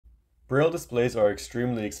Braille displays are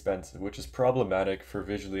extremely expensive, which is problematic for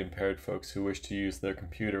visually impaired folks who wish to use their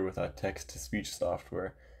computer without text-to-speech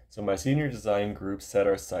software, so my senior design group set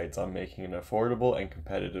our sights on making an affordable and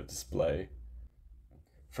competitive display.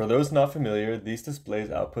 For those not familiar, these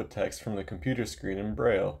displays output text from the computer screen in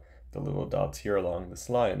Braille, the little dots here along this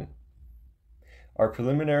line. Our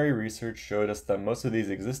preliminary research showed us that most of these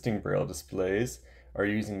existing Braille displays are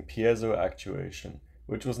using piezo actuation,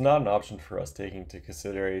 which was not an option for us taking into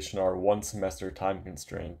consideration our one-semester time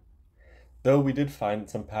constraint. Though we did find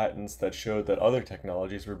some patents that showed that other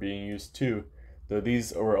technologies were being used too, though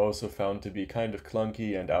these were also found to be kind of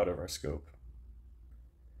clunky and out of our scope.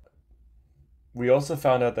 We also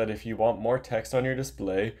found out that if you want more text on your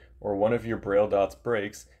display, or one of your Braille dots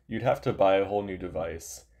breaks, you'd have to buy a whole new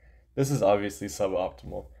device. This is obviously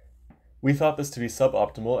suboptimal. We thought this to be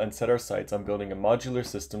suboptimal and set our sights on building a modular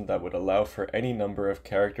system that would allow for any number of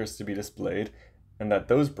characters to be displayed, and that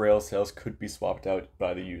those Braille cells could be swapped out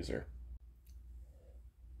by the user.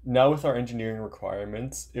 Now with our engineering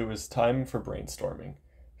requirements, it was time for brainstorming.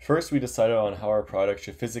 First, we decided on how our product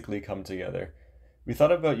should physically come together. We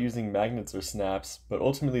thought about using magnets or snaps, but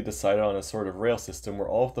ultimately decided on a sort of rail system where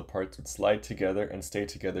all of the parts would slide together and stay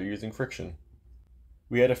together using friction.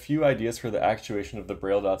 We had a few ideas for the actuation of the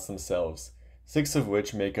Braille dots themselves, 6 of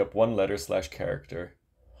which make up one letter/character.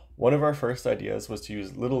 One of our first ideas was to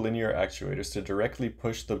use little linear actuators to directly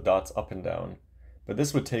push the dots up and down, but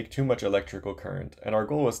this would take too much electrical current, and our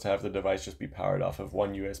goal was to have the device just be powered off of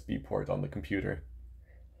one USB port on the computer.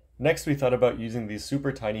 Next, we thought about using these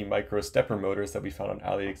super tiny micro stepper motors that we found on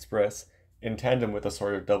AliExpress in tandem with a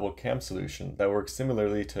sort of double cam solution that works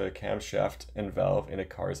similarly to a camshaft and valve in a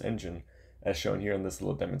car's engine, as shown here in this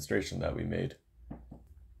little demonstration that we made.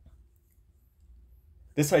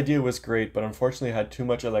 This idea was great, but unfortunately had too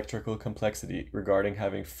much electrical complexity regarding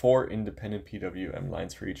having 4 independent PWM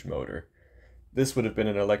lines for each motor. This would have been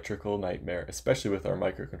an electrical nightmare, especially with our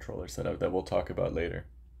microcontroller setup that we'll talk about later.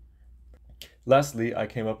 Lastly, I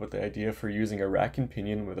came up with the idea for using a rack and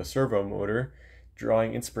pinion with a servo motor,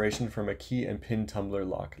 drawing inspiration from a key and pin tumbler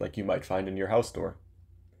lock like you might find in your house door.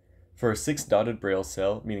 For a 6-dotted Braille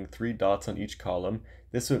cell, meaning 3 dots on each column,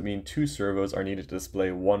 this would mean 2 servos are needed to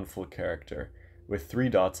display one full character, with 3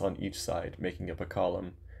 dots on each side, making up a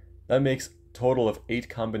column. That makes a total of 8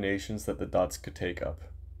 combinations that the dots could take up.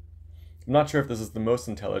 I'm not sure if this is the most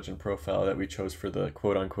intelligent profile that we chose for the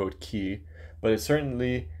quote-unquote key, but it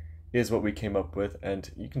certainly is what we came up with,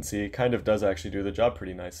 and you can see it kind of does actually do the job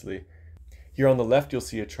pretty nicely. Here on the left you'll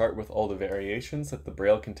see a chart with all the variations that the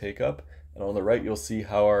Braille can take up, and on the right you'll see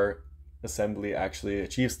how our assembly actually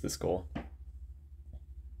achieves this goal.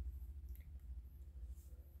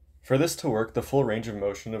 For this to work, the full range of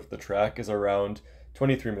motion of the track is around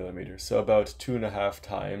 23 millimeters, so about 2.5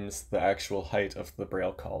 times the actual height of the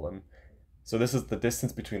Braille column. So this is the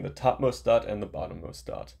distance between the topmost dot and the bottommost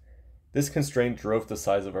dot. This constraint drove the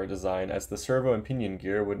size of our design, as the servo and pinion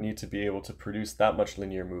gear would need to be able to produce that much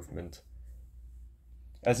linear movement.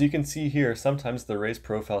 As you can see here, sometimes the raised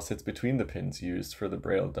profile sits between the pins used for the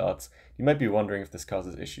Braille dots. You might be wondering if this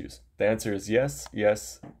causes issues. The answer is yes,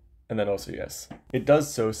 yes, and then also yes. It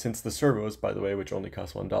does so since the servos, by the way, which only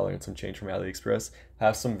cost $1 and some change from AliExpress,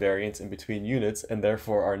 have some variance in between units and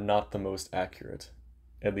therefore are not the most accurate,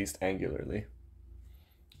 at least angularly.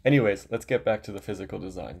 Anyways, let's get back to the physical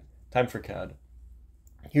design. Time for CAD.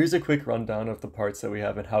 Here's a quick rundown of the parts that we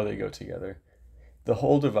have and how they go together. The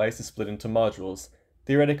whole device is split into modules.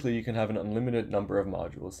 Theoretically, you can have an unlimited number of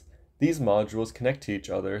modules. These modules connect to each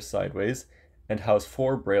other sideways and house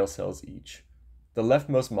 4 Braille cells each. The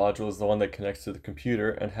leftmost module is the one that connects to the computer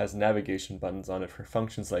and has navigation buttons on it for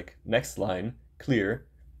functions like next line, clear,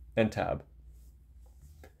 and tab.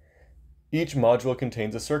 Each module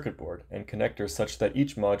contains a circuit board and connectors such that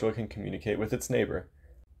each module can communicate with its neighbor.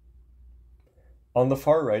 On the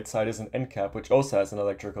far right side is an end cap which also has an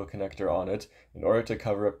electrical connector on it in order to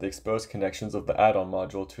cover up the exposed connections of the add-on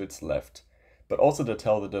module to its left, but also to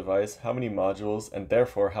tell the device how many modules and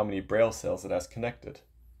therefore how many Braille cells it has connected.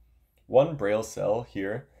 One Braille cell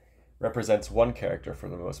here represents one character for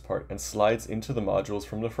the most part and slides into the modules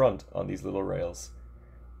from the front on these little rails.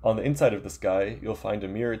 On the inside of this guy, you'll find a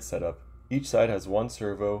mirrored setup. Each side has 1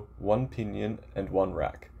 servo, 1 pinion, and 1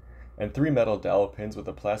 rack, and 3 metal dowel pins with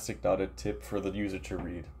a plastic dotted tip for the user to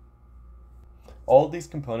read. All of these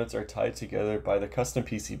components are tied together by the custom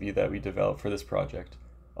PCB that we developed for this project.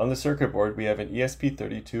 On the circuit board, we have an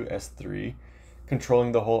ESP32S3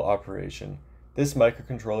 controlling the whole operation. This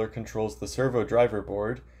microcontroller controls the servo driver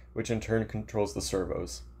board, which in turn controls the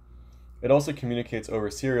servos. It also communicates over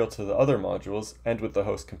serial to the other modules and with the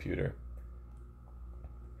host computer.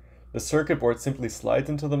 The circuit board simply slides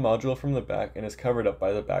into the module from the back and is covered up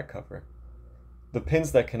by the back cover. The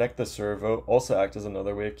pins that connect the servo also act as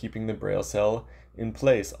another way of keeping the Braille cell in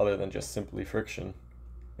place other than just simply friction.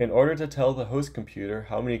 In order to tell the host computer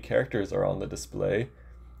how many characters are on the display,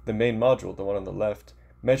 the main module, the one on the left,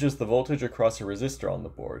 measures the voltage across a resistor on the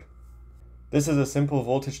board. This is a simple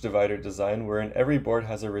voltage divider design wherein every board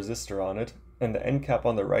has a resistor on it, and the end cap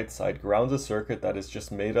on the right side grounds a circuit that is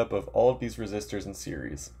just made up of all of these resistors in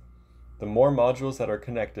series. The more modules that are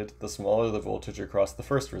connected, the smaller the voltage across the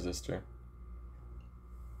first resistor.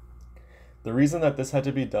 The reason that this had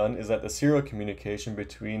to be done is that the serial communication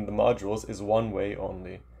between the modules is one way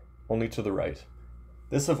only to the right.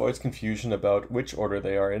 This avoids confusion about which order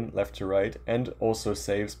they are in, left to right, and also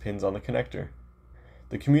saves pins on the connector.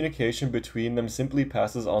 The communication between them simply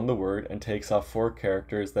passes on the word and takes off 4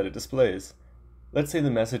 characters that it displays. Let's say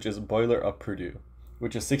the message is boiler up Purdue,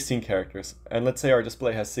 which is 16 characters, and let's say our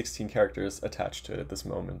display has 16 characters attached to it at this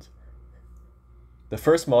moment. The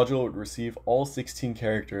first module would receive all 16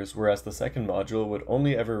 characters, whereas the second module would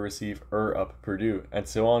only ever receive up Purdue, and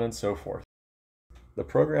so on and so forth. The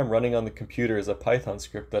program running on the computer is a Python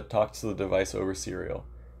script that talks to the device over serial.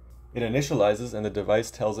 It initializes and the device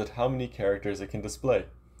tells it how many characters it can display.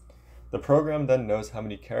 The program then knows how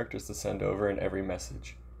many characters to send over in every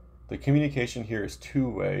message. The communication here is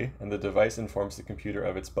two-way, and the device informs the computer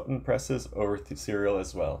of its button presses over serial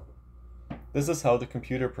as well. This is how the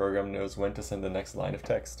computer program knows when to send the next line of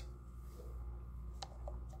text.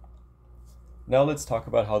 Now let's talk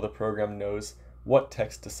about how the program knows what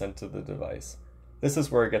text to send to the device. This is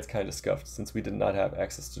where it gets kind of scuffed, since we did not have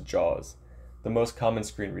access to JAWS, the most common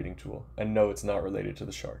screen reading tool, and no, it's not related to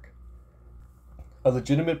the shark. A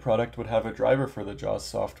legitimate product would have a driver for the JAWS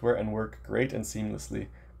software and work great and seamlessly,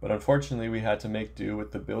 but unfortunately we had to make do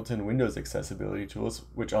with the built-in Windows accessibility tools,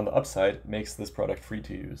 which on the upside makes this product free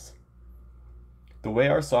to use. The way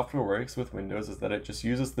our software works with Windows is that it just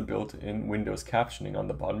uses the built-in Windows captioning on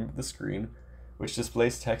the bottom of the screen, which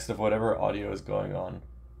displays text of whatever audio is going on.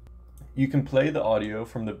 You can play the audio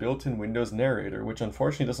from the built-in Windows narrator, which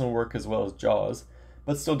unfortunately doesn't work as well as JAWS,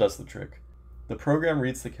 but still does the trick. The program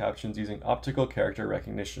reads the captions using optical character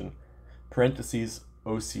recognition, parentheses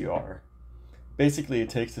OCR. Basically, it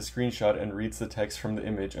takes a screenshot and reads the text from the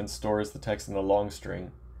image and stores the text in a long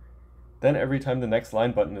string. Then every time the next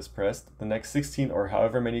line button is pressed, the next 16 or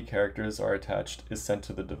however many characters are attached is sent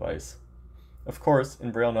to the device. Of course,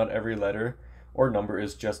 in Braille not every letter or number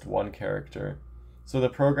is just one character. So the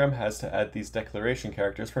program has to add these declaration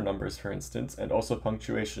characters for numbers, for instance, and also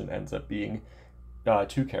punctuation ends up being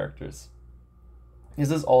 2 characters.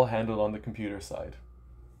 This is all handled on the computer side.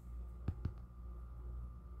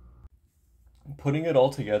 Putting it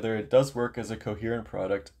all together, it does work as a coherent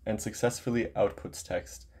product and successfully outputs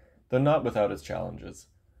text, though not without its challenges.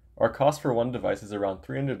 Our cost for one device is around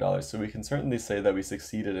 $300, so we can certainly say that we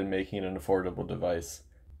succeeded in making an affordable device.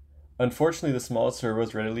 Unfortunately, the small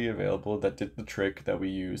servos readily available that did the trick that we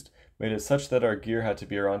used made it such that our gear had to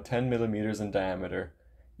be around 10 millimeters in diameter,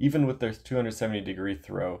 even with their 270-degree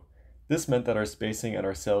throw. This meant that our spacing and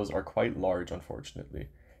our cells are quite large, unfortunately,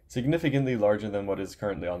 significantly larger than what is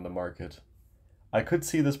currently on the market. I could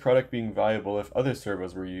see this product being viable if other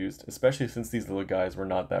servos were used, especially since these little guys were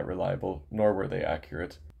not that reliable, nor were they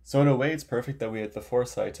accurate. So in a way, it's perfect that we had the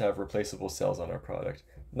foresight to have replaceable cells on our product,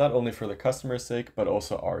 not only for the customer's sake, but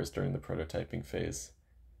also ours during the prototyping phase.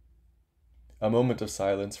 A moment of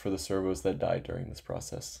silence for the servos that died during this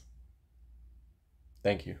process.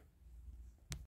 Thank you.